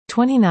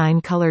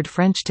29 colored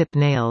French tip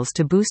nails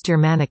to boost your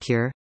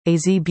manicure.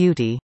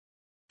 AZBeauty.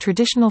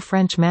 Traditional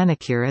French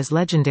manicure is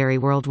legendary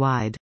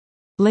worldwide.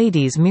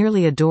 Ladies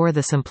merely adore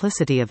the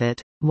simplicity of it,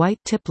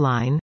 white tip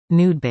line,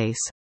 nude base.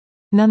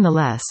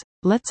 Nonetheless,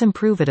 let's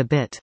improve it a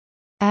bit.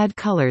 Add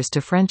colors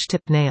to French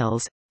tip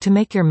nails, to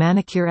make your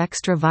manicure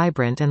extra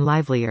vibrant and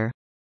livelier.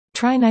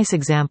 Try nice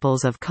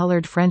examples of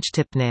colored French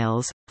tip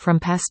nails, from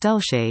pastel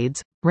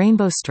shades,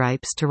 rainbow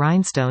stripes to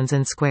rhinestones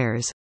and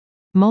squares.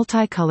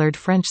 Multicolored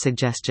French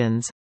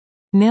suggestions.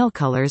 Nail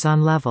colors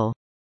on level.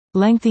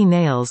 Lengthy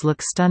nails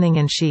look stunning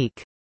and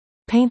chic.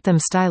 Paint them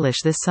stylish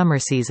this summer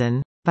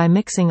season, by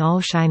mixing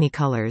all shiny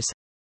colors.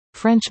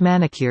 French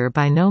manicure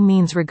by no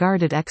means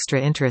regarded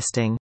extra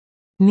interesting.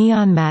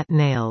 Neon matte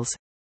nails.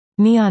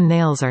 Neon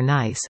nails are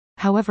nice,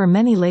 however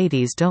many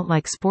ladies don't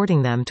like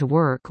sporting them to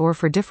work or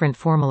for different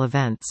formal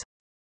events.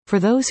 For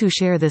those who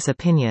share this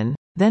opinion,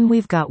 then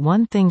we've got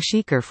one thing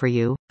chicer for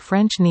you,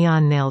 French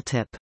neon nail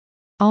tip.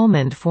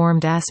 Almond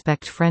formed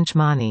aspect French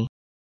mani.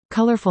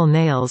 Colorful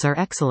nails are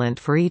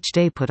excellent for each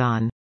day put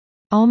on.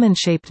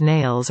 Almond-shaped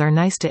nails are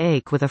nice to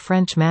ache with a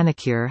French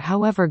manicure,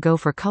 however go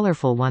for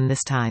colorful one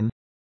this time.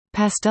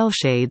 Pastel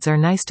shades are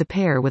nice to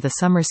pair with a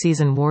summer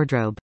season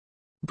wardrobe.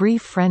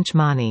 Brief French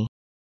mani.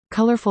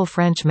 Colorful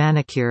French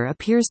manicure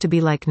appears to be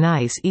like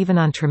nice even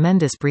on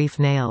tremendous brief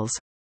nails.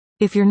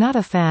 If you're not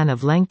a fan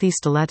of lengthy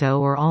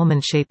stiletto or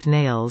almond-shaped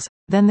nails,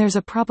 then there's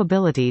a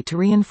probability to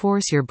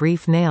reinforce your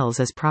brief nails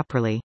as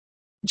properly.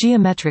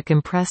 Geometric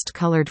impressed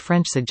colored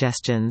French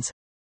suggestions.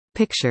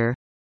 Picture.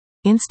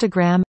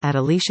 Instagram, at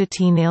Alicia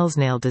T. Nails.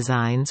 Nail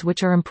designs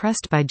which are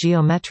impressed by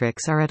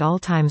geometrics are at all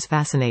times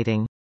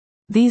fascinating.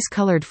 These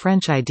colored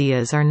French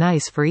ideas are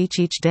nice for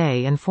each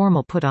day and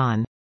formal put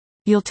on.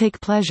 You'll take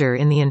pleasure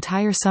in the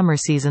entire summer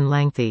season.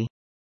 Lengthy.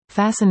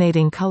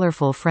 Fascinating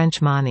colorful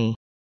French mani.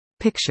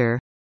 Picture.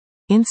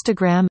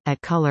 Instagram, at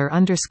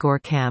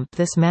color_camp.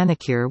 This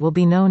manicure will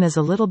be known as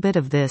a little bit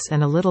of this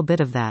and a little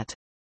bit of that.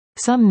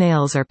 Some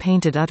nails are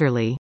painted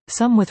utterly,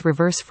 some with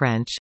reverse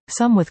French,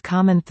 some with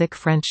common thick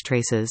French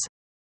traces.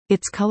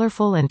 It's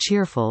colorful and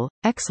cheerful,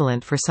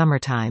 excellent for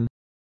summertime.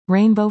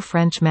 Rainbow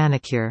French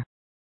manicure.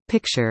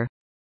 Picture.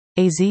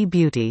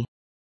 AZBeauty.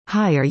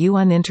 Hi, are you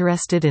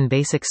uninterested in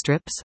basic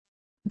strips?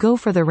 Go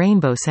for the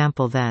rainbow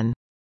sample then.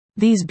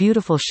 These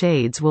beautiful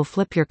shades will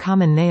flip your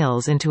common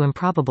nails into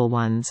improbable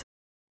ones.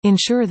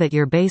 Ensure that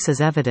your base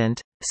is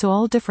evident, so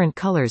all different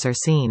colors are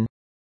seen.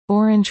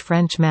 Orange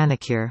French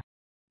manicure.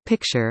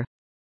 Picture.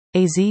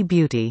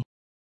 AZBeauty.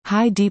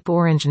 High deep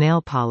orange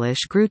nail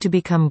polish grew to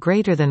become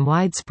greater than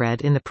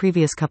widespread in the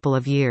previous couple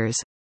of years.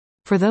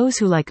 For those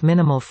who like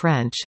minimal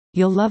French,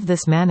 you'll love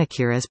this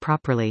manicure as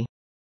properly.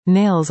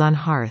 Nails on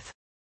hearth.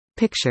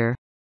 Picture.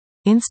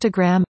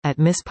 Instagram, at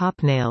Miss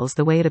Pop Nails.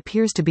 The way it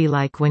appears to be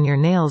like when your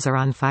nails are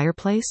on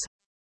fireplace?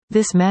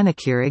 This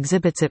manicure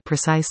exhibits it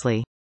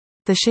precisely.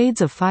 The shades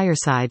of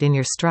fireside in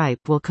your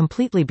stripe will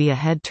completely be a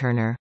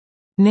head-turner.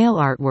 Nail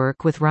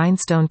artwork with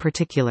rhinestone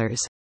particulars.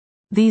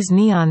 These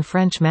neon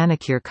French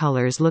manicure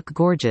colors look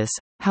gorgeous,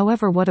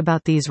 however what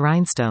about these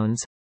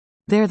rhinestones?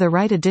 They're the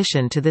right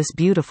addition to this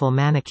beautiful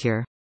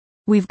manicure.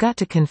 We've got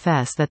to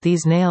confess that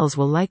these nails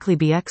will likely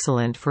be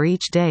excellent for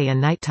each day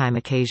and nighttime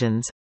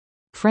occasions.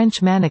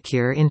 French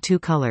manicure in 2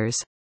 colors.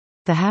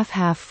 The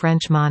half-half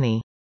French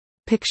mani.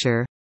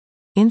 Picture.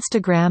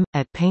 Instagram,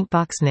 at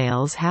Paintbox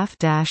Nails. Half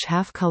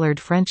colored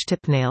French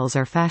tip nails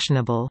are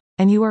fashionable,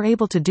 and you are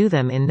able to do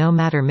them in no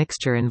matter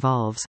mixture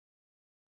involves.